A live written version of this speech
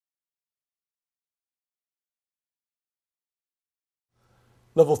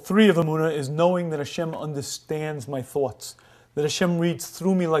Level 3 of Emunah is knowing that Hashem understands my thoughts, that Hashem reads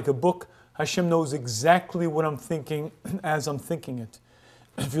through me like a book. Hashem knows exactly what I'm thinking as I'm thinking it.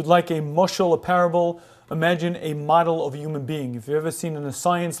 If you'd like a mushal, a parable, imagine a model of a human being. If you've ever seen in a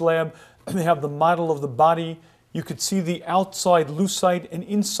science lab, they have the model of the body. You could see the outside lucite, and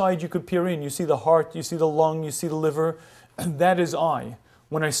inside you could peer in. You see the heart, you see the lung, you see the liver. That is I.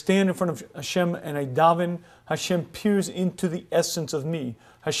 When I stand in front of Hashem and I daven, Hashem peers into the essence of me.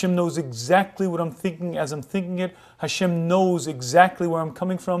 Hashem knows exactly what I'm thinking as I'm thinking it. Hashem knows exactly where I'm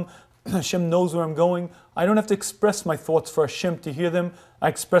coming from. Hashem knows where I'm going. I don't have to express my thoughts for Hashem to hear them. I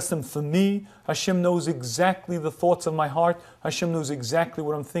express them for me. Hashem knows exactly the thoughts of my heart. Hashem knows exactly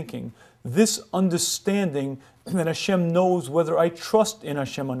what I'm thinking. This understanding that Hashem knows whether I trust in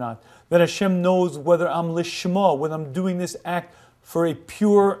Hashem or not, that Hashem knows whether I'm lishma, whether I'm doing this act for a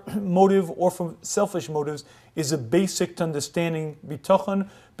pure motive or from selfish motives, is a basic to understanding bitachon,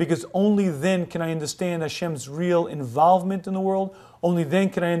 because only then can I understand Hashem's real involvement in the world. Only then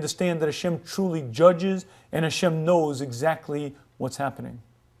can I understand that Hashem truly judges and Hashem knows exactly what's happening.